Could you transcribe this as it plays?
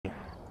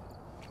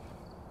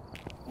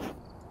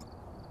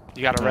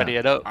You gotta ready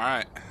it up.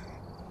 Alright.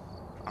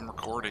 I'm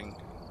recording.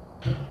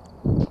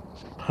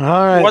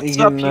 Alright, What's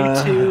up,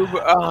 YouTube?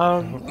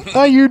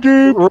 Hi,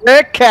 YouTube!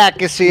 Rick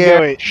Cactus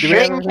here. Wait, do we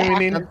have everything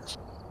we need?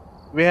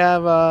 We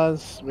have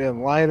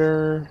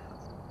lighter.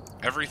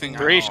 Everything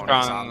Three I own is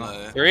on strong,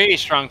 the... 3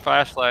 strong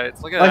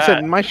flashlights. Look at Like I that.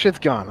 said, my shit's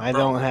gone. I Bro.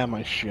 don't have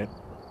my shit.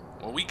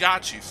 Well, we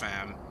got you,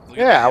 fam. Look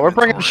at Yeah, the we're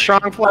bringing inventory.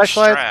 strong We're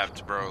flashlights.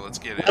 strapped, bro. Let's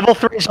get it. Level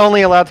 3 is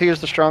only allowed to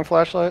use the strong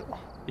flashlight.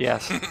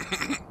 Yes.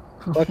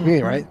 Fuck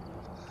me, right?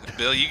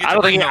 Bill, you I get to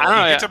don't bring think- the, I don't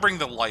you know, get to bring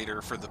the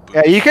lighter for the booth.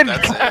 Yeah, you can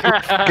That's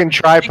it. fucking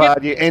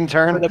tripod, you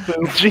intern.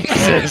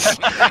 Jesus!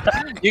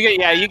 You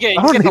get I you get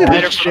don't the need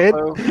lighter this for shit.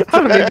 the booth. I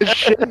don't need this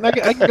shit.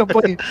 I can go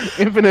play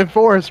Infinite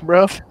Forest,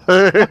 bro.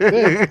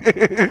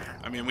 I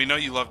mean, we know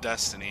you love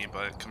Destiny,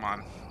 but come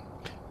on.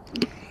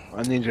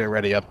 I need you to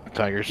ready up,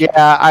 Tigers.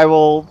 Yeah, I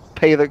will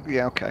pay the.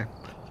 Yeah, okay.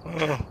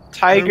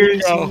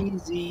 Tigers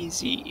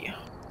easy.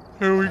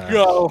 Here we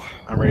go.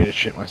 I'm ready to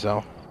shit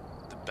myself.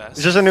 The best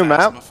Is this a new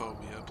map?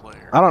 Phasmophobia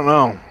player. I don't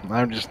know.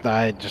 I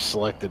just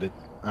selected it.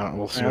 I don't.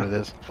 We'll see what it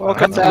is.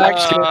 Welcome I don't know. back,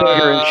 get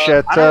bigger and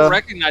shit. I don't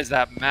recognize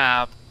that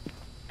map.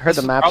 I heard This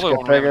the is maps probably get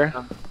one we bigger.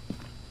 haven't done.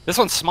 This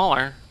one's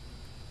smaller.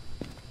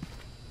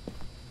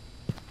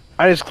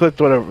 I just clicked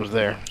whatever was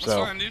there. That's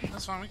So fine, dude.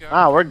 That's fine. We got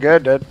Ah, we're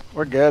good, dude.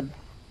 We're good.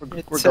 We're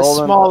It's as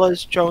golden. small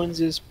as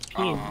Jones's it.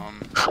 peen.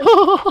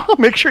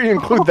 Make sure you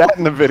include that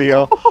in the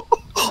video.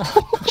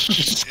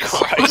 Jesus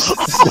Christ.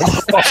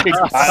 fucking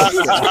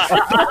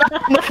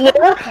On the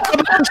floor?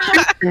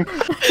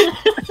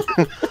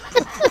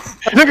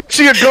 I think I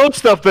see a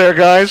ghost up there,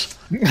 guys.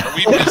 Are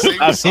we missing I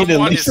mean, at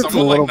someone? least Is it's a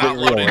someone little like not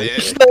bit loaded realistic.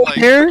 in? Still Like,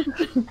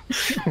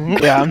 here?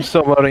 Yeah, I'm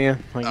still loading it.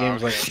 My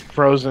game's like okay.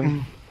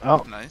 frozen.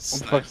 Oh,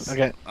 Nice, fuck, nice.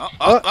 okay. Oh,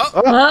 oh,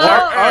 oh.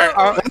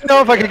 I don't know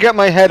if I could get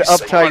my head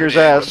up Tiger's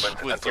ass.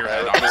 With your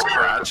head on his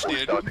crotch,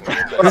 dude.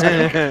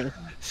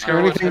 Is there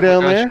anything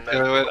down there?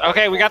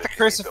 Okay, we got the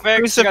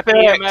crucifix, we got the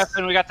EMF,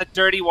 and we got the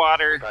dirty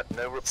water.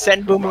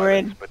 Send Boomer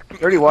in.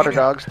 Dirty water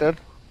dogs, dude.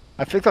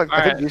 I think I think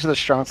Alright. these are the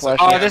strong Oh,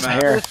 flashlights this, in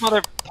here. this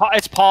mother,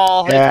 it's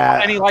Paul.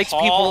 Yeah. And he likes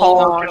people.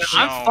 Paul I'm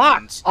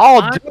Jones. fucked. Oh,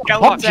 I'm dude, gonna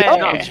Paul say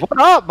Jones,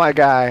 what up, my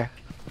guy?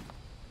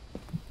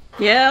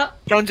 Yeah.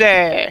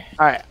 Jonesy.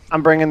 Alright,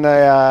 I'm bringing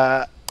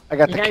the, I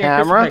got You the got your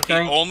camera. crucifix, He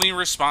right? only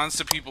responds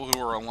to people who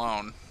are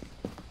alone.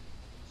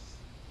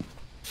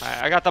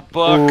 Alright, I got the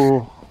book.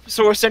 Ooh,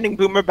 So we're sending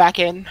Boomer back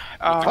in.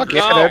 Fuck no.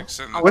 yeah, Crucifix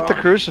and dude. With the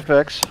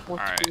crucifix.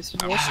 Alright, I'm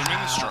assuming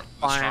the strong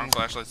Fine.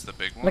 flashlight's the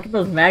big one. Look at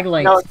those mag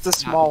lights. No, it's the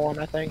small one,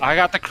 I think. I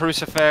got the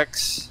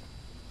crucifix.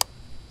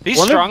 These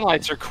Wonder- strong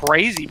lights are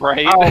crazy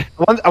bright. Oh,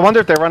 I wonder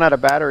if they run out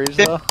of batteries,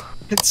 though.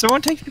 did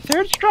someone take the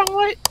third strong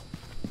light?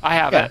 I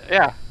have Yeah. it.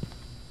 Yeah.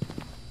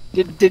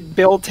 Did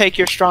Bill take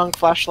your strong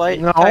flashlight?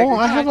 No, Tiger?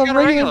 I have I a got a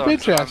regular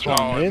regular bitch ass one.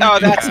 one, man. Oh,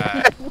 that's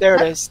Yeah. there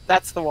it is.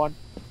 That's the one.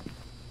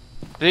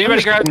 Did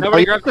anybody grab? Oh,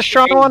 Nobody you grabbed got the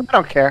strong UV? one? I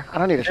don't care. I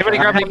don't need a strong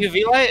Anybody grab one. the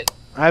UV light?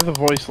 I have a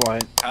voice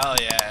light. Hell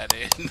yeah,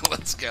 dude.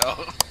 Let's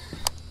go.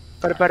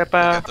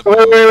 Ba-da-ba-da-ba. Get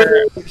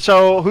the Wait.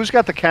 So, who's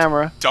got the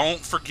camera? Don't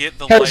forget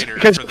the Because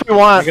lighter. if for we the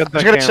want, I got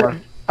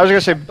the I was gonna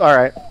say,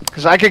 alright.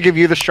 Because I could give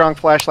you the strong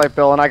flashlight,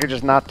 Bill, and I could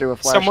just not do a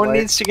flashlight. Someone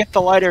needs to get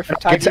the lighter for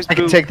I Tiger's can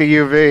boob. take the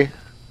UV.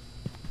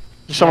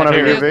 Someone Yeah,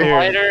 have a Here's the UV?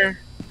 lighter.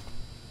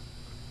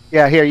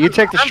 Yeah, here, you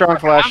take the I'm strong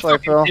fucking- I'm flashlight,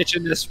 fucking Bill.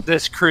 ditching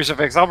this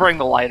crucifix. I'll bring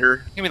the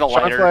lighter. Give me the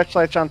Strong lighter.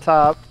 flashlight's on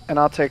top, and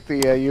I'll take the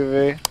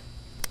UV.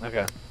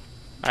 Okay.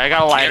 I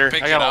got a lighter.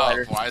 Can't I pick got it a up.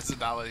 lighter. Why is it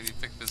not letting me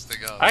pick this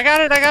thing up? I got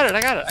it. I got it.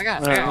 I got it. I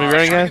got it. Alright, I we was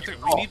ready, trying guys? to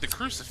get we need the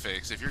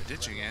crucifix. If you're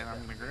ditching it, I'm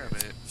gonna grab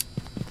it.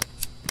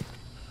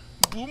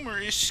 Boomer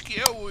is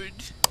scared.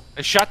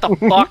 Shut the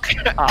fuck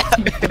up.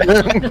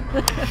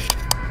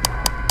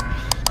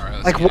 Alright,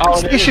 let's Like, get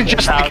what? it They is should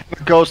just loud. like,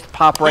 the ghost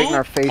pop right in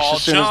our face Paul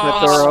as soon as the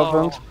Jones. door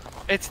opens.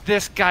 It's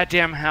this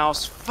goddamn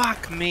house.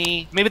 Fuck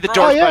me. Maybe the Bro,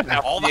 door's yeah. button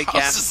all me the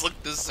again. houses look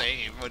the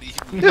same. What do you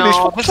mean? Dude, No, these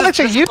this flashlights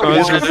are is- you. this is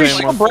It's the gonna be same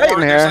so one. bright in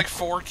There's here. like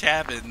 4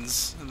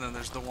 cabins, and then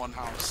there's the one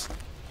house.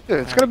 Dude,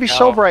 it's gonna be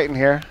so bright in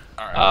here.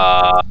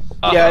 Alright.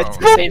 Yeah, it's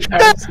the same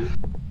house.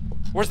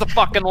 Where's the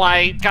fucking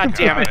light? God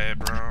damn Got it. it,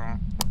 bro.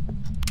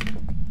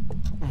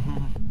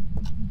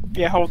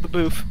 Yeah, hold the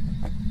booth.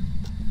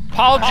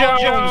 Paul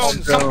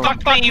Jones! Come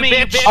fuck me, you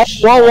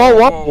bitch! Whoa, whoa,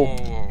 whoa!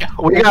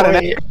 Whoa. We got an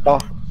Wait. echo.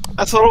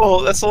 That's a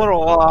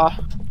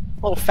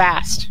little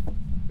fast.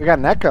 We got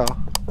an echo.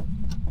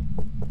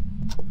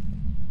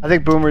 I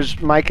think Boomer's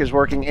mic is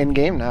working in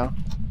game now.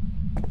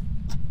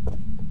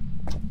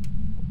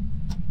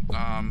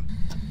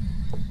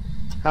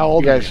 How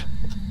old You are guys?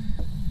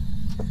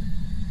 you?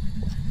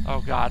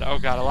 Oh god,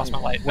 I lost my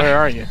light. Where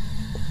are you?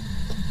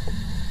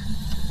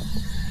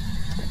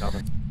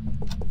 Nothing.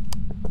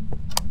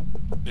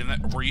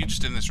 Were you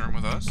just in this room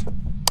with us?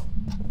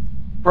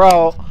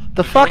 Bro,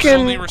 the Ghost fucking...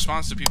 only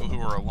responds to people who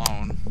are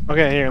alone.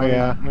 Okay, here. Oh, Let me,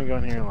 yeah. let me go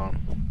in here alone.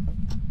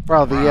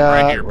 Bro, the, I'm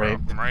right here, bro. right.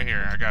 I'm right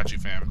here. I got you,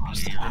 fam.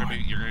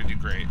 You're gonna do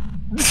great.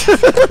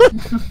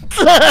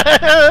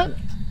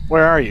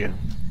 Where are you?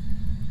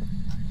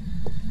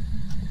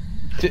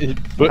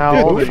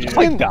 How old are Did you?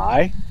 like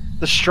die?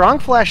 The strong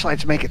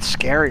flashlights make it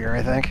scarier,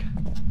 I think.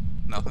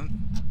 Nothing.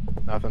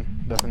 Nothing.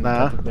 Nothing.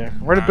 Nah. Nothing there.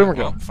 Where did Boomer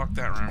go? Well, fuck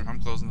that room. I'm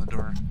closing the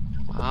door.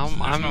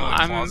 closets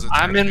or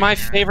I'm in my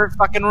anything here. favorite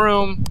fucking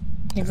room.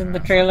 He's in the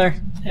trailer.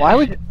 Why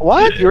would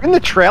what? You're in the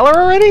trailer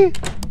already?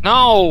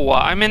 No,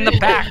 I'm in the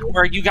back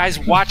where you guys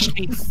watched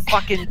me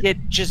fucking get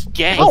just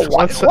ganked. Oh,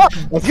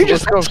 what? You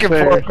just go asking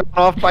for it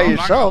off by I'm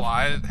yourself. not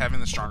gonna lie, having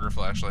the stronger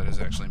flashlight is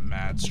actually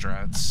mad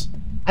strats.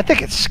 I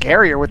think it's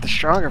scarier with the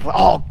stronger.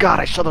 Oh god,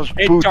 I saw those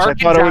It boots. I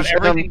darkens thought it out was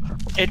everything. him.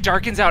 It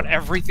darkens out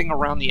everything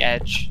around the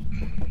edge,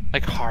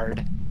 like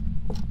hard.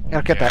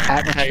 Gotta get that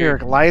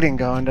atmospheric lighting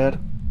going, dude. All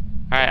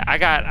right, I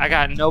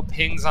got no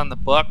pings on the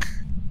book.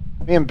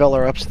 Me and Bill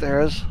are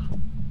upstairs.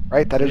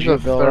 Right, that is There's you, a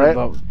Bill, third right?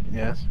 vote.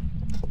 Yes.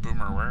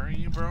 Boomer, where are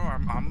you, bro?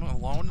 I'm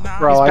alone now.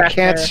 Bro, I back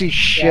can't there. see Yeah,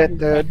 shit, he's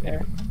back dude.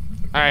 there.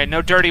 All right,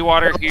 no dirty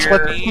water Let's here.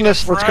 go in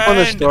this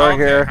door Okay.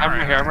 here. I'm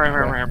right here. I'm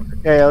right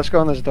here. Yeah, let's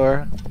go in this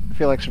door. I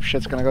feel like some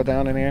shit's gonna go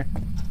down in here.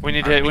 We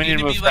need Alright, to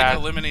move be fast. like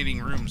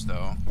eliminating rooms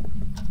though.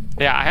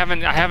 Yeah, I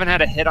haven't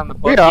had a hit on the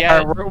book We are.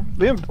 yet.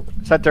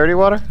 Is that dirty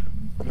water?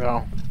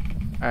 No.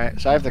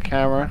 Alright, so I have the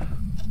camera.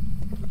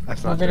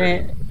 That's not Wasn't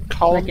dirty. it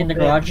like in the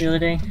garage the other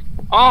day?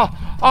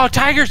 Oh,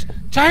 tigers!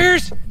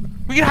 Tigers!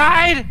 We can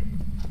hide!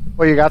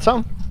 Well, you got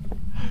some?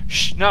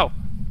 Shh, no.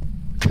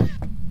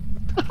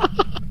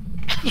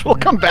 We'll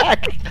come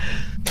back.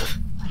 Did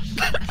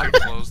you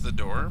close the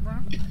door, bro?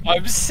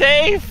 I'm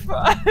safe!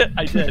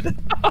 I did.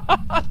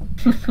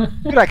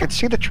 Dude, I can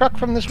see the truck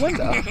from this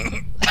window.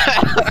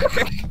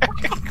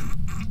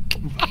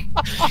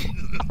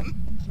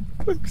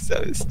 I'm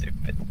so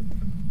stupid.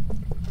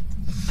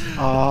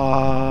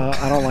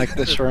 I don't like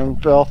this room,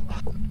 Bill.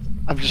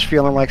 I'm just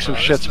feeling like some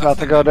There's shit's about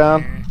to nothing go in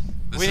down. here.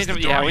 This We is need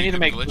the to, door we you need to could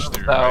make glitch moves,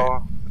 through, though.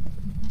 right?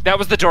 That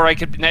was the door I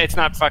could. It's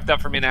not fucked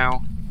up for me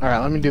now.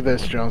 Alright, let me do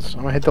this, Jones.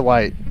 I'm gonna hit the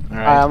light.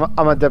 Alright. I'm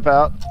gonna dip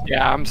out.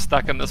 Yeah, I'm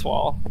stuck in this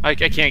wall. I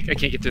can't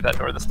get through that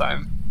door this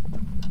time.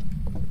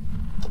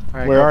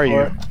 Alright, Where go are for you?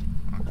 it.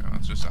 Okay,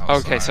 let's just outside.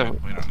 Okay, so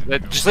We don't need to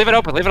go. just leave it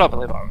open. Leave it open.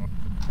 Leave it open.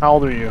 How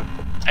old are you?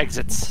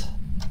 Exits.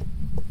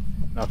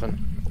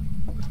 Nothing.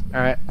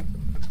 Alright.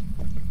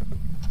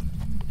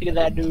 Look at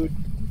that dude.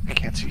 I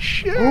can't see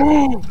shit.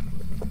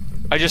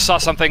 I just saw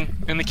something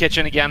in the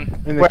kitchen again.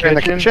 In the Where, kitchen? in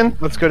the kitchen?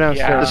 Let's go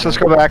downstairs. Let's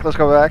go back. Let's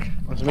go back.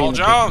 Let's meet Paul in the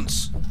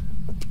Jones!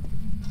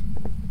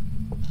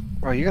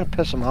 Bro, you're gonna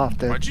piss him off,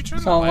 dude. Why'd you turn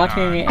So the I'm light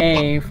watching on?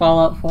 a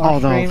Fallout 4 Oh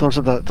no,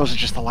 stream, those are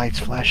just the lights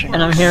flashing.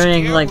 and I'm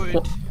hearing like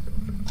Scared.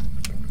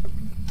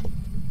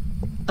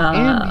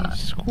 Andy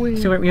Squid.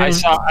 Stuart I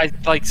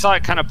Mutant. saw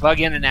it kind of bug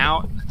in and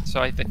out.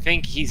 So I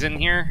think he's in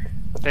here.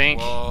 I think.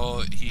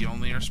 Well, he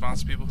only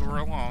responds to people who are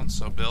alone,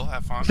 so Bill,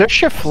 have fun. Is there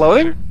shit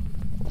floating?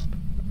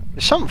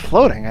 There's something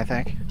floating, I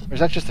think. Or is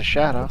that just a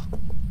shadow?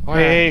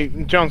 Hey,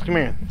 Jones, come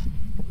here.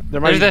 There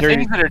might There's be the dirty.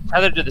 things that are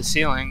tethered to the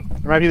ceiling.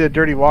 There might be the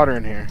dirty water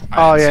in here.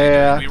 I Oh, didn't see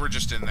yeah. We were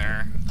just in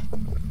there. Oh,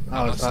 it's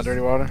not Unless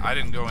dirty water. I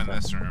didn't go in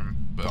this room,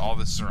 but all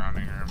this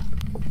surrounding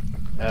room.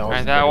 Yeah,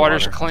 Alright, that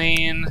water's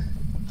clean.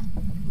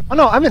 Oh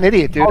no, I'm an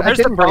idiot, dude. Oh, I there's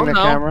didn't the bring bone, the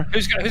though. camera.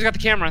 Who's got the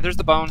camera? There's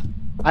the bone.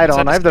 I don't.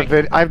 It's I have in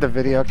the I have the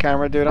video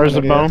camera, dude. Where's the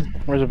I'm an idiot.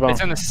 bone? Where's the bone?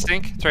 It's in the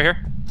sink. It's right here.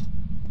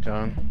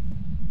 Done.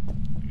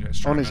 You guys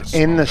trying Bone to is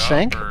in the smoke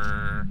sink? up,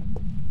 or-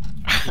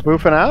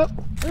 Boofing out?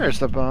 There's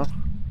the bone.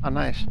 Oh,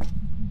 nice.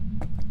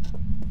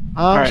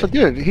 Alright. So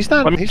dude, he's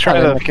not Let me in try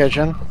the the-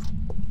 kitchen.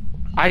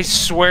 I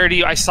swear to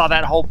you, I saw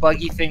that whole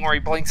buggy thing where he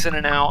blinks in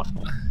and out.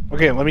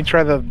 Okay, let me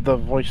try the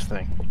voice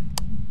thing.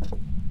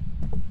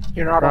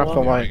 You're not Drop the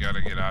alone. light. We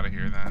gotta get out of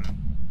here then.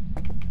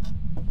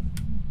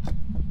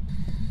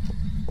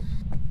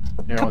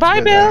 Here, let's Goodbye,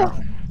 get there.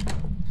 Bill.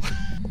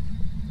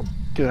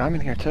 Dude, I'm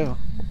in here too.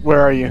 Where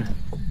are you?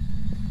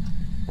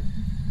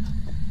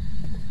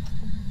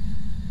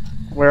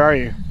 Where are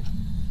you?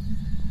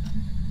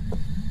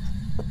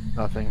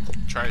 Nothing.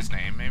 Try his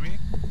name, maybe?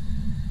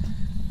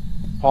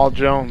 Paul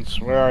Jones,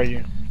 where are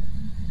you?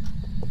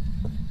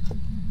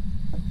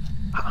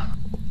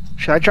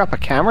 Should I drop a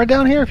camera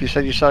down here if you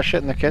said you saw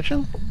shit in the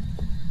kitchen?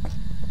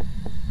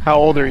 How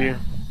old are you?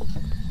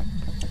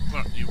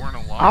 Well, you weren't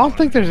alone. I don't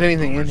think there's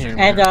anything in here.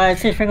 And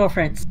it's his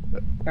fingerprints.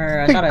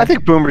 Or I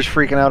think Boomer's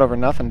freaking out over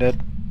nothing, dude.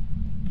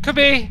 Could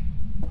be.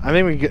 I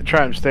think we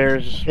try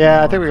upstairs.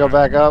 Yeah, I think we go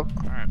back up.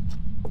 Alright.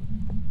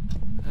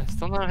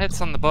 Still no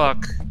hits on the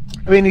book.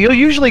 I mean, you'll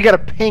usually get a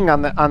ping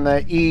on the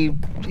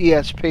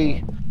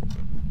ESP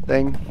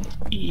thing,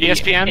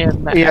 ESPN?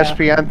 In the,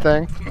 ESPN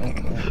thing.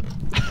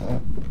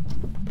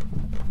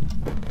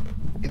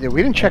 Dude,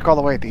 we didn't check all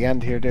the way at the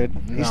end here, dude.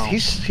 No.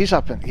 He's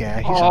up in he's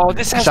Oh, up,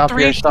 this he's has up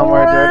 3 here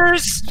somewhere, dude.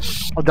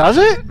 doors. Oh, does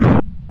it?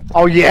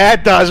 Oh yeah,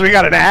 it does. We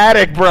got an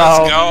attic, bro.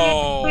 Let's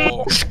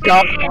go! Let's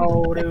go.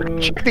 Oh,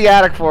 dude. Check the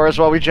attic for us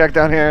while we check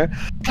down here.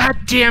 God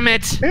damn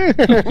it.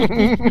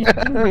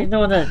 You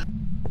know that.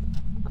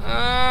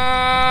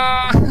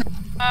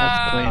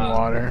 That's clean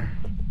water.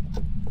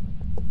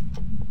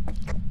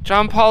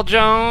 John Paul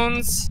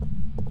Jones.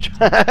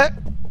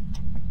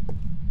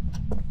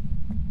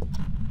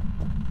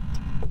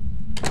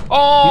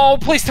 Oh,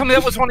 please tell me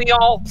that was one of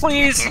y'all.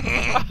 Please.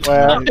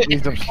 Well,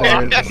 He's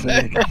upstairs.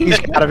 he's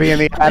gotta be in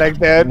the attic,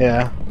 dude.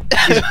 Yeah.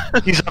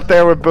 He's up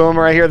there with Boom.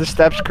 Right here, the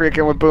steps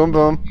creaking with Boom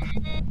Boom.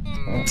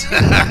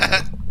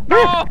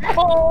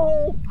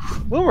 Oh,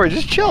 Boomer,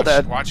 just chill,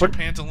 Dad. Watch your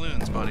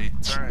pantaloons, buddy.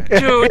 It's alright.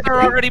 dude,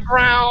 they're already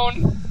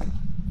brown.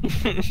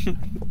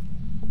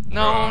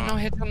 No, no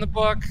hits on the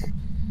book.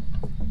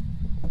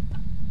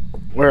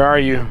 Where are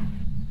you?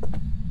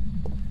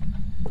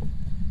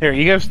 Here,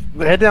 you guys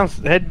head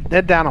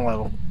down a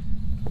level.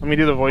 Let me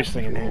do the voice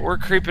thing in here. We're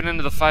creeping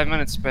into the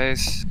 5-minute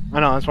space. I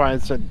know, that's why I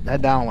said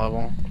head down a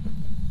level.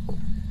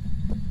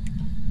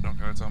 Don't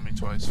gotta tell me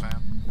twice,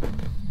 fam.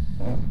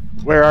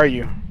 Where are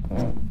you?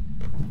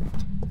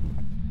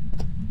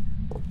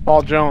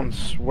 Paul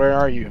Jones, where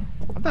are you?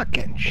 I'm not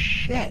getting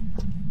shit.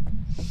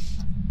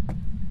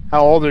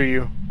 How old are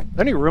you?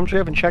 Any rooms we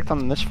haven't checked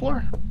on this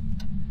floor?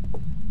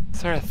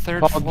 Is there a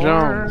third Paul floor?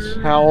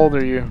 Jones, how old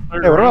are you?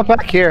 Hey, what about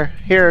back here?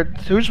 Here,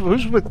 who's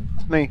with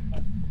me?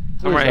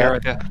 I'm right here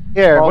with you.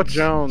 Here, Paul what's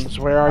Jones,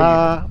 where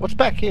are you? what's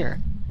back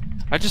here?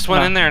 I just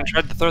went in there and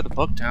tried to throw the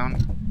book down.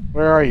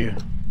 Where are you?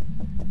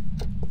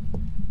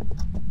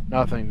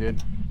 Nothing,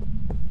 dude.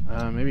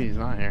 Maybe he's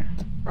not here.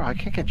 Bro, I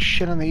can't get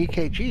shit on the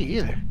EKG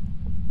either.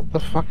 What the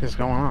fuck is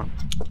going on?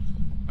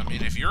 I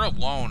mean, if you're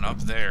alone up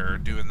there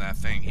doing that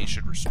thing, he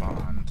should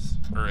respond.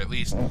 Or at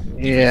least,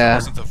 Yeah.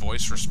 doesn't the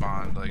voice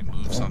respond, like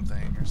move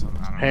something or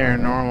something? I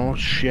don't know. Paranormal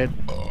shit.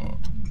 Oh.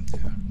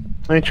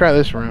 Let me try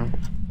this room.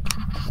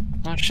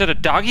 Oh shit, a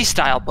doggy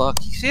style book.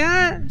 You see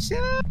that? You see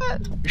that?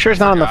 You sure it's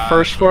not on the God,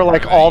 first floor,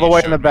 like that all the you way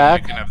in the showed me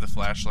back? You can have the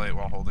flashlight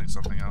while holding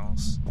something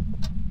else.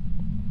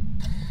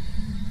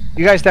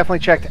 You guys definitely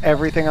checked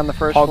everything on the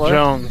first Paul floor?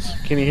 Jones,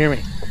 can you hear me?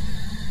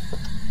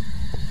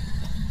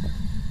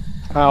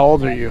 How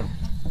old are you?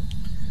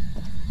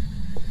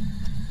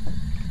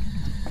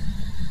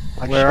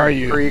 Like Where Shark are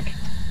you? Creek.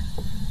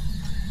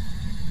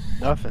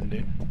 Nothing,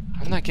 dude.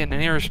 I'm not getting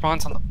any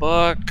response on the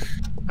book.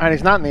 And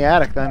he's not in the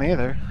attic then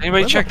either.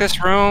 Anybody Where check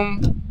this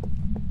room?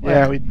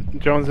 Yeah,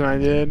 Jones and I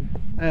did.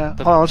 Yeah.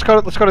 Hold on, let's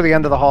go to the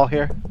end of the hall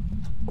here.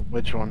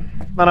 Which one?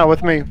 No,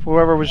 with me.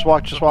 Whoever was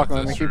just walking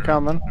with me, This keep room.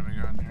 coming. Let me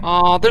go in here.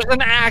 Oh, there's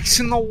an axe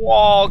in the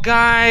wall,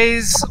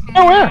 guys.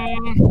 Oh, where?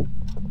 Mm,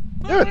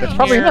 Dude, that's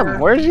probably Here. him.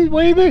 Where he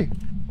be?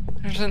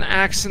 There's an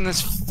axe in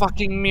this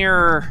fucking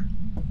mirror.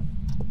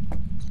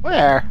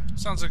 Where?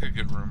 Sounds like a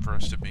good room for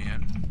us to be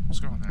in. Let's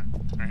go in there.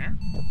 Right here?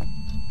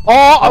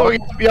 Oh,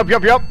 yep. Getting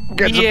some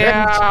pings.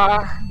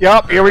 Yeah.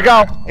 Yep, here we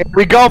go. Here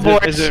we go,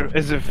 boys.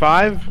 Is it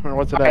 5 or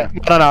what's it Okay,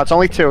 at? no, it's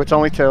only 2. It's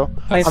only 2.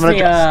 Place I'm gonna the,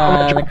 just- I'm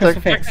gonna the check- Check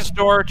crucifix. this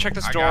door. Check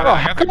this I door. got, Oh, I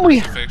how got the come we-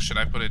 crucifix. Should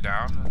I put it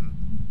down?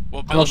 And...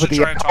 Well, I'll Bill should put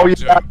try the- and oh, talk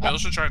yeah. to him. Bill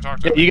should try and talk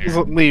to Yeah, him. you guys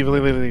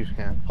leave.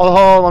 Yeah. Hold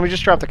on, let me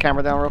just drop the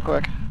camera down real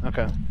quick.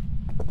 Okay.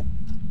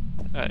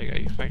 There you go.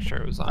 You make sure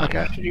it was on.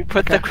 Okay. Should you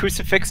put the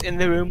crucifix in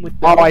the room with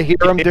Oh, I hear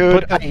him,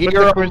 dude. Put I the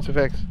hear him.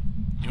 crucifix.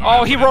 You want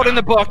Oh, me to he put it wrote in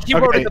the down? book. He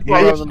wrote in the book.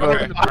 yeah,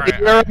 Okay, I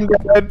alright. hear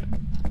him,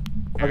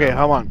 dude. Okay,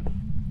 hold on.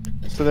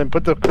 So then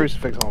put the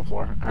crucifix on the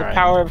floor. the Alright.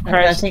 power of I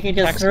Christ. think he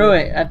just protects threw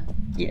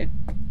you. it.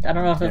 I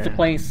don't know if that's a Yeah.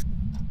 place.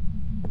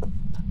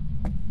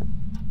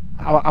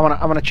 I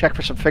wanna check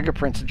for some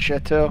fingerprints and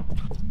shit too,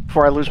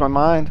 before I lose my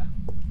mind.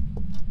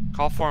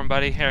 Call for him,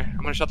 buddy. Here,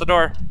 I'm gonna shut the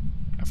door.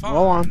 Have fun.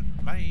 Roll on.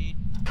 Bye.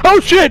 Oh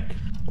shit!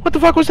 What the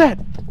fuck was that?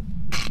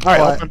 Alright,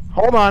 What?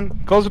 hold on.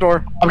 Close the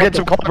door. I'm getting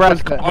some cold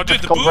breath. Oh, dude,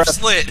 the Cold booth breath.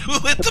 slit. Who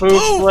lit the Booth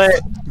booth?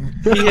 lit.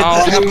 Oh,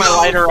 I have my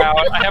lighter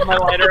out. I have my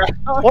lighter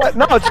out. What?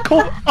 No, it's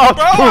cool. Oh,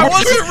 Bro, I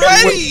wasn't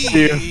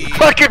ready.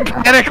 Fucking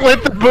panic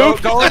lit the Go,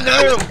 booth. go in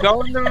the room.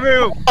 Go in the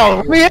room. Oh,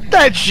 let me hit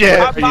that shit.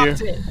 Hot you?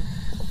 box it.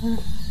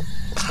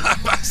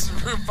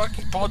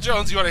 Fucking Paul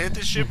Jones, you want to hit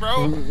this shit,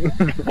 bro?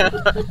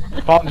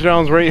 Paul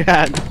Jones, where you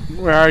at?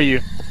 Where are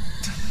you?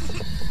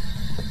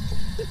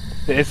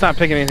 It's not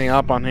picking anything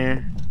up on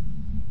here.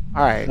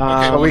 All right,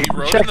 Okay, so well, we he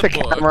wrote check in the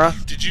book. camera.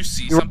 Did you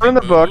see You wrote something in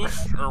the book.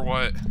 move, or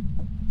what?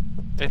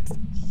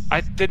 I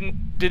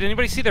didn't. Did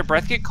anybody see their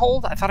breath get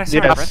cold? I thought I saw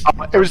Yes. their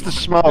breath. It was the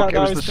smoke. No, it that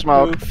was was the the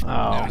smoke. booth. It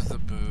Oh. was the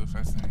booth,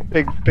 I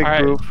think. Big All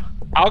right. booth.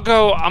 I'm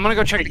gonna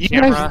go check the You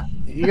camera. guys,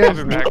 I'll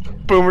be back.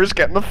 Boomers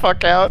getting the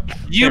fuck out.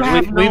 You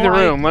have leave no the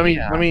room.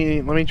 idea.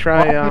 Let me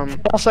try.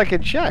 What else I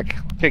can check?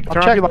 Okay, I'll turn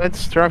off check- your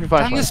lights. Turn off your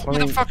Doesn't this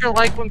flashlights. Let me- motherfucker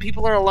like when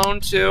people are alone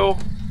too?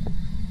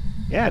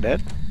 Yeah,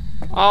 dude.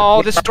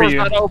 Oh, this Where are door's you?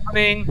 not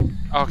opening.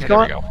 Okay, He's there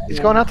we going. go. He's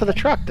going out to the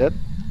truck, dude.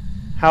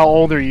 How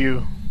old are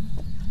you?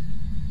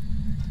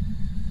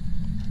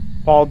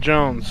 Paul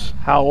Jones,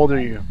 how old are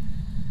you?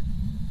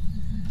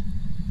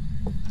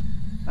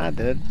 I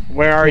did.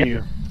 Where are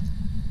you?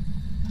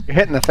 You're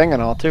hitting the thing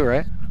and all too,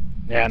 right?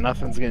 Yeah,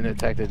 nothing's getting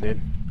detected, dude.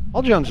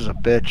 Paul Jones is a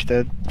bitch,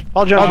 dude.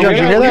 Paul Jones, Oh, you we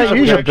hear got- that? we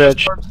He's a got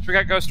bitch. We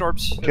got ghost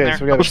orbs. in Okay, there.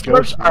 so we got Ghost a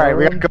orbs. ghost. All right,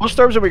 we got ghost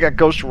orbs and we got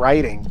ghost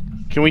writing.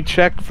 Can we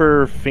check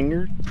for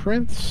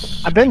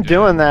fingerprints? I've been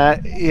doing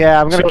that.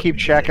 Yeah, I'm gonna So, keep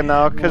checking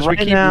though, because we right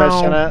keep now-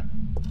 missing it.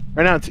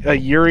 Right now, it's a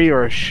Yuri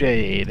or a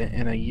Shade,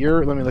 and a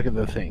Yuri. Let me look at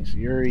the things.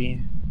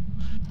 Yuri.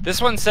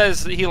 This one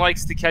says that he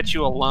likes to catch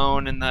you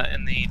alone in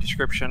the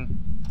description.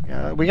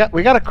 Yeah, we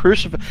got a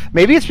crucifix.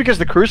 Maybe it's because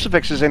the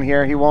crucifix is in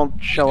here. He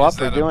won't show Is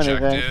up or that do anything.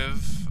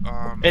 objective?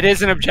 It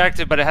is an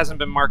objective, but it hasn't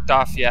been marked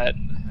off yet.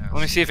 Yeah, guess.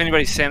 Let me see if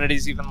anybody's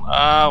sanity's even.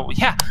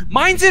 Yeah,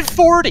 mine's at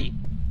 40.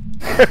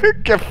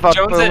 Get fucked,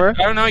 Jones Boomer. at,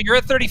 oh no, you're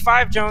at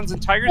 35, Jones,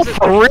 and Tiger's at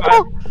For 35.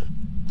 real?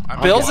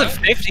 I'm Bill's what? at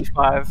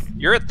 55.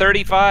 You're at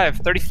 35,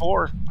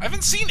 34. I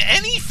haven't seen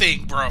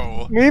anything,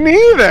 bro. Me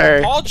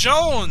neither. Paul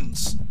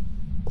Jones.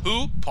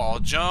 Who? Paul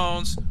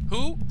Jones.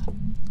 Who?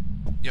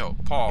 Yo,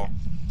 Paul.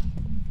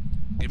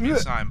 Give me a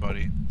sign,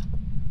 buddy.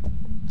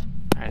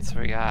 Alright, so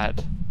we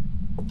got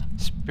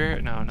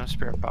spirit. No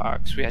spirit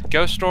box. We had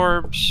ghost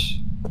orbs.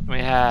 We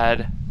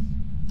had.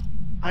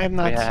 I am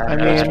not. Yeah, I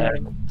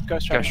mean,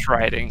 Ghost Rider. Ghost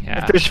writing.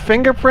 Yeah. if there's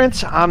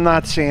fingerprints, I'm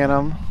not seeing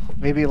them.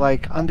 Maybe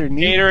like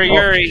underneath. Gator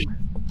Yuri.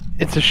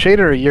 It's a shade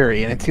or a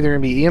Yuri, and it's either gonna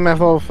be EMF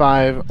level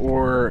 5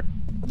 or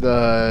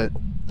the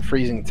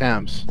freezing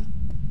temps.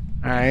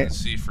 All You right. can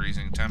see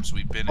freezing temps.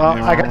 We've been Well,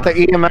 in I there. got the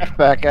EMF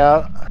back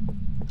out.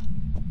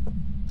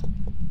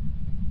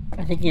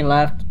 I think he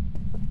left.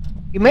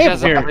 You may He have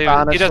doesn't, left, leave, he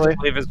honestly. doesn't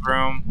leave his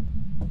room.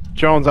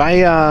 Jones,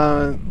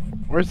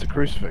 where's the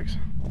crucifix?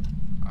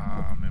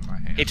 In my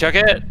hand. He took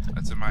it.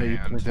 That's in my Oh, you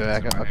hand. put it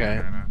back It's in up, my hand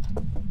okay. right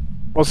now.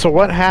 Well, so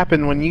what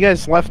happened when you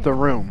guys left the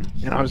room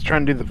and I was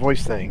trying to do the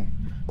voice thing?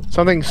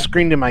 Something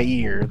screamed in my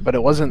ear, but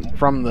it wasn't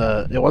from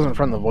the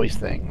voice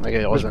thing. Like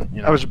it wasn't.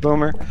 You know. I was a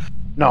boomer.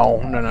 No.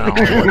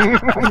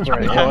 That's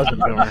right. It wasn't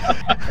Boomer.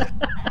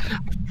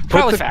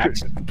 Probably the,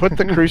 facts. Put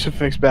the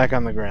crucifix back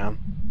on the ground,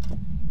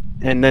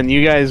 and then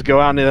you guys go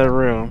out into the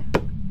room.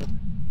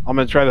 I'm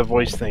gonna try the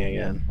voice thing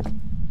again.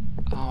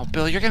 Oh,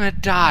 Bill, you're gonna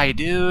die,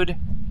 dude.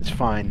 It's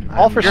fine.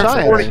 All for You're at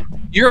science. 40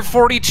 You're at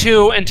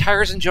 42, and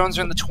Tires and Jones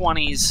are in the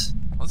 20s.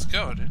 Let's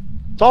go, dude.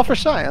 It's all for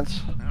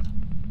science.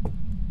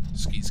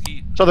 Skeet,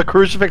 skeet. So the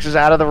crucifix is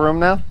out of the room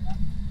now?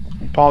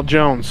 Paul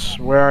Jones,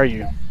 where are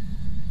you?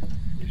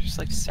 You're just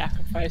like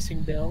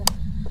sacrificing Bill.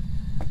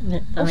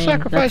 I mean,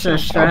 sacrifice that's a him.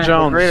 Paul strat.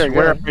 Jones, great idea.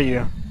 where are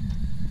you?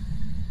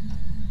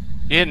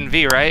 You hit in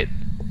V, right?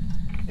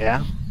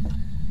 Yeah.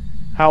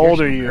 How old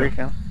are you?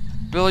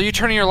 Bill, are you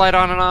turning your light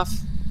on and off?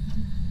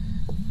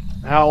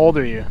 How old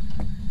are you?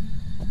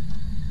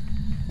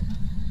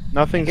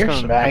 Nothing's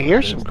coming back. I hear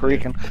with some this,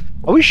 creaking.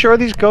 Are we sure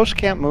these ghosts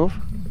can't move?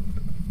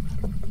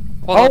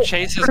 Well, they'll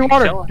chase us dirty and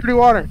water, kill us. dirty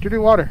water, dirty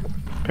water.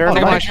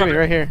 Paranormal my activity truck.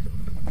 right here.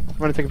 I'm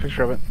gonna take a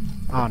picture of it.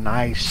 Oh,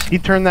 nice. He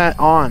turned that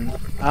on.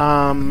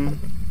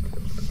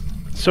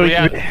 So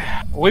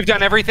We've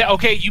done everything.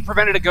 Okay, you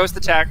prevented a ghost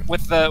attack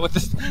with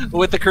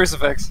the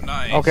crucifix.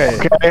 Nice. okay.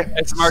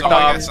 It's marked So,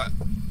 I off. guess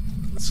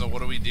so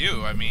what do we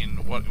do? I mean,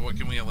 what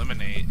can we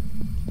eliminate?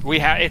 We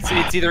have it's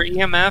either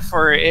EMF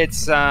or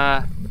it's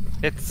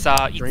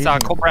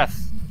cold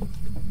breath.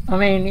 I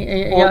mean,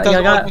 Well, it you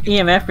doesn't got look-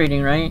 EMF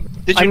reading, right?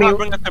 Did I you mean- not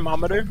bring a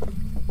thermometer?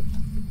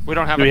 We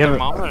don't have Do a we have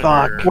thermometer.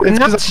 Fuck. We're It's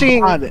not 'cause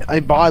seeing- I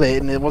bought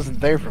it and it wasn't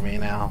there for me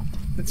now.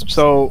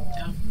 So,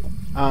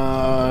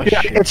 Yeah,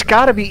 shit. it's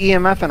got to be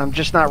EMF, and I'm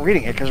just not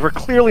reading it because we're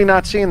clearly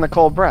not seeing the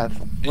cold breath.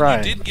 And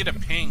Right. you did get a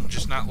ping,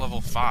 just not level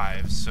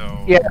 5,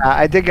 so... Yeah,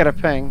 I did get a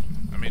ping.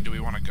 I mean, do we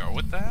want to go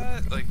with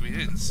that? Like, we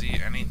didn't see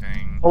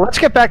anything. Well, let's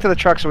get back to the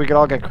truck so we can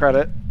all get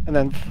credit, and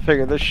then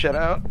figure this shit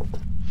out.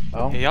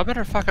 Oh. Hey, y'all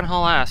better fucking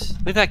haul ass.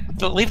 Leave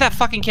that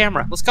fucking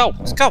camera. Let's go.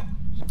 Let's go.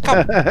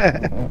 Go.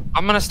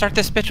 I'm gonna start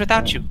this bitch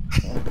without you.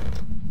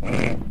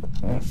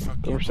 Fuck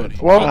you, Door said- buddy.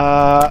 Well,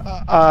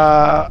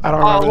 I don't Oh,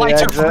 remember the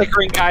lights are exit.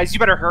 flickering, guys. You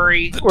better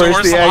hurry. The Where's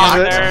door's the locked!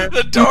 exit?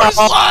 The door's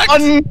locked! Oh,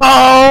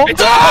 no!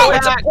 It's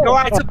go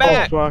out the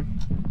back. fuck.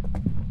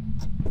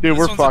 Dude, This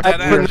we're one's fucked. a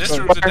dead end. This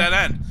room's a dead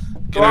end.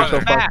 Go Get out out the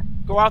of there. back.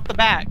 Go out the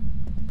back.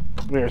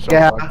 We are so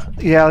Yeah,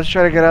 fucked. yeah, let's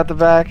try to get out the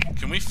back.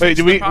 Can we fix Wait,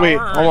 do the we- power, wait,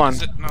 or hold on.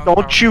 is it not Don't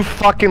power? you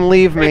fucking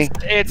leave me.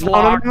 It's No,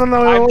 locked. no,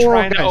 I'm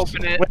trying to guys.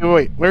 open it.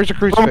 Wait. Where's the Oh,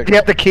 crucifix? you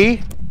have the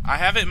key? I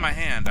have it in my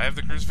hand. I have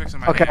the crucifix in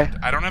my Okay. hand.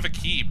 I don't have a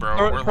key, bro.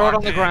 Throw, We're throw it locked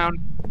on the in. ground.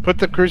 Put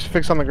the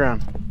crucifix on the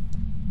ground.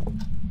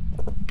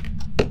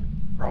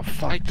 Bro,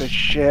 fuck this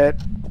shit.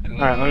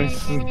 Alright, let me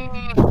see.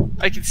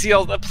 I can see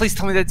all. Please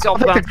tell me that's all.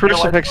 I think the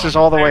crucifix is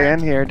all the way in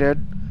here,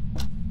 dude.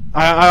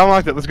 I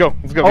unlocked it. Let's go.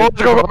 Let's go. Oh,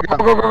 let's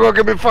go,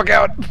 get me the fuck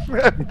out.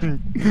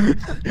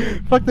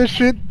 Fuck this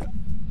shit.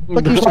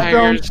 Fuck you,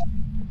 Tigers.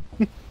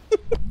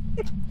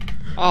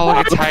 Oh, look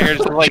at Tigers.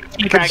 Like,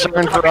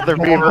 Concern for other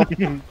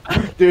people.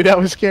 Dude, that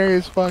was scary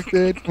as fuck,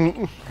 dude.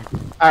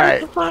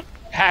 Alright,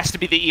 has to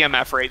be the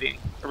EMF reading.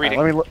 Reading.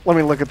 let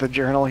me look at the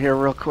journal here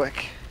real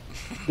quick.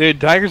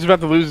 Dude, Tiger's about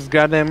to lose his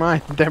goddamn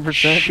mind. 10%.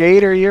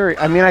 Shader Yuri.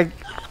 I mean,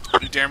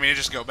 You dare me to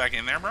just go back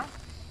in there, bro?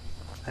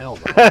 Hell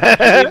no. You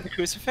have the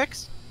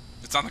crucifix?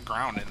 It's on the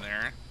ground in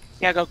there.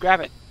 Yeah, go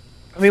grab it.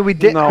 I mean, we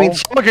did. I mean, No.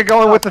 someone could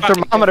go in with the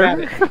fucking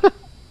thermometer. grab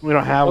We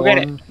don't have Go get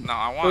one. No,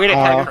 I Go get it,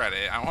 want Tiger.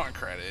 credit. I want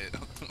credit.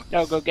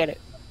 No, go get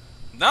it.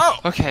 No!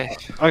 Okay.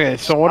 Okay,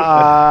 so what?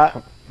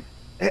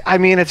 I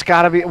mean, it's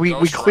got to be. We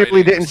Ghost clearly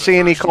writing didn't is the see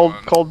any first cold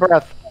one. cold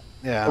breath.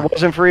 yeah. It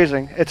wasn't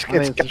freezing. It's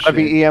think it's got to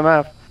be shit.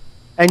 EMF.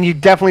 And you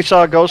definitely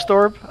saw a ghost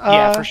orb.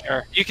 Yeah, for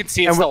sure. You can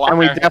see it's still And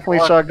we there. definitely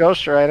saw a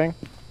ghost writing.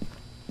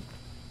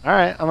 All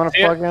right, I'm gonna See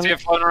plug it? See in. it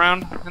floating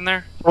around in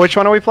there? Which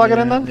one are we plugging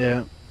in then?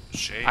 Yeah.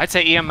 Shade. I'd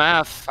say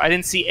EMF. I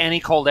didn't see any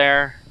cold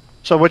air.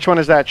 So which one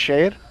is that?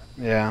 Shade.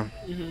 Yeah.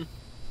 Mm-hmm.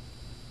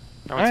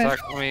 No, one Alright.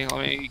 sec.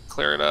 Let me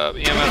clear it up.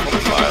 EMF level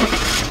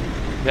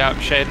 5. Yeah,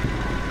 shade.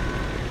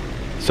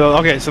 So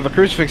okay, so the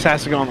crucifix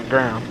has to go on the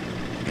ground.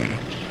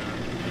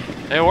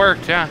 It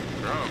worked, yeah.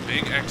 Bro,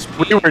 big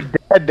XP. We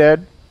were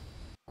dead.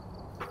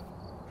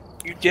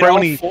 You did Bro, all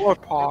when he- 4,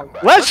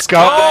 Pog. Let's go!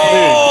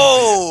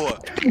 Oh!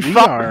 We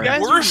Fuck, are. guys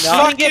We're do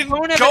not get fucking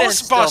bone evidence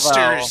still,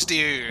 Ghostbusters,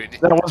 dude!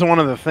 That wasn't one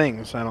of the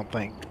things, I don't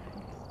think.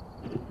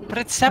 But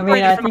it's I mean,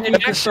 separated I from think the you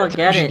can still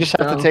injection. get You it. just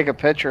have to though. take a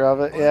picture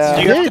of it. Do Yeah.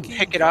 you have to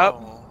pick it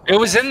up? It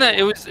was in the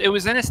it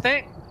was in his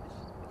thing.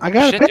 I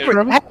got Shit, a picture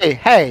of it.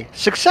 Hey,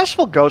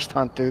 successful ghost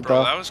hunt, dude. Bro,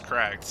 Though that was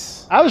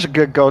cracked. that was a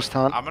good ghost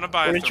hunt. I'm gonna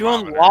buy What a did you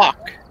thermometer.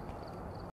 unlock?